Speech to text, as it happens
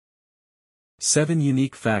7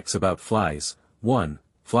 unique facts about flies. 1.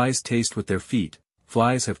 Flies taste with their feet.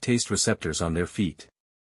 Flies have taste receptors on their feet.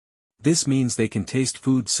 This means they can taste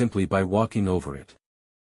food simply by walking over it.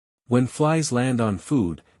 When flies land on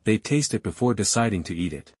food, they taste it before deciding to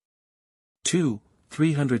eat it. 2.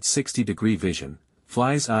 360-degree vision.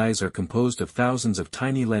 Flies' eyes are composed of thousands of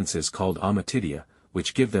tiny lenses called ommatidia,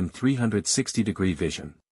 which give them 360-degree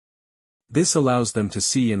vision. This allows them to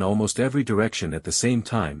see in almost every direction at the same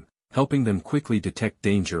time, helping them quickly detect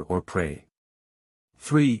danger or prey.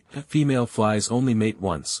 3. Female flies only mate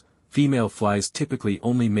once. Female flies typically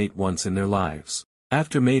only mate once in their lives.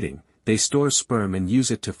 After mating, they store sperm and use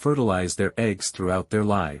it to fertilize their eggs throughout their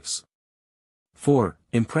lives. 4.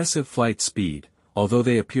 Impressive flight speed. Although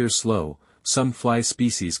they appear slow, some fly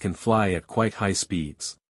species can fly at quite high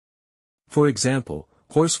speeds. For example,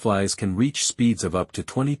 horseflies can reach speeds of up to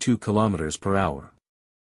 22 kilometers per hour.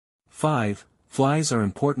 5. Flies are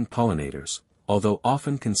important pollinators. Although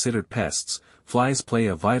often considered pests, flies play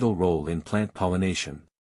a vital role in plant pollination.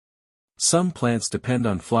 Some plants depend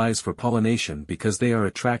on flies for pollination because they are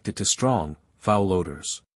attracted to strong, foul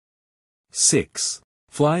odors. 6.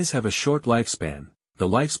 Flies have a short lifespan. The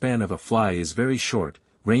lifespan of a fly is very short,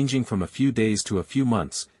 ranging from a few days to a few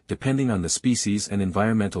months, depending on the species and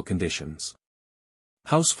environmental conditions.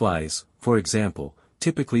 Houseflies, for example,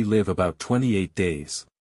 typically live about 28 days.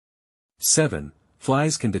 7.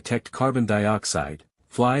 Flies can detect carbon dioxide.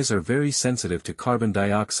 Flies are very sensitive to carbon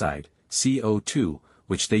dioxide, CO2,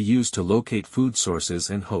 which they use to locate food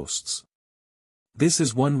sources and hosts. This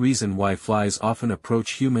is one reason why flies often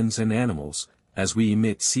approach humans and animals, as we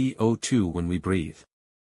emit CO2 when we breathe.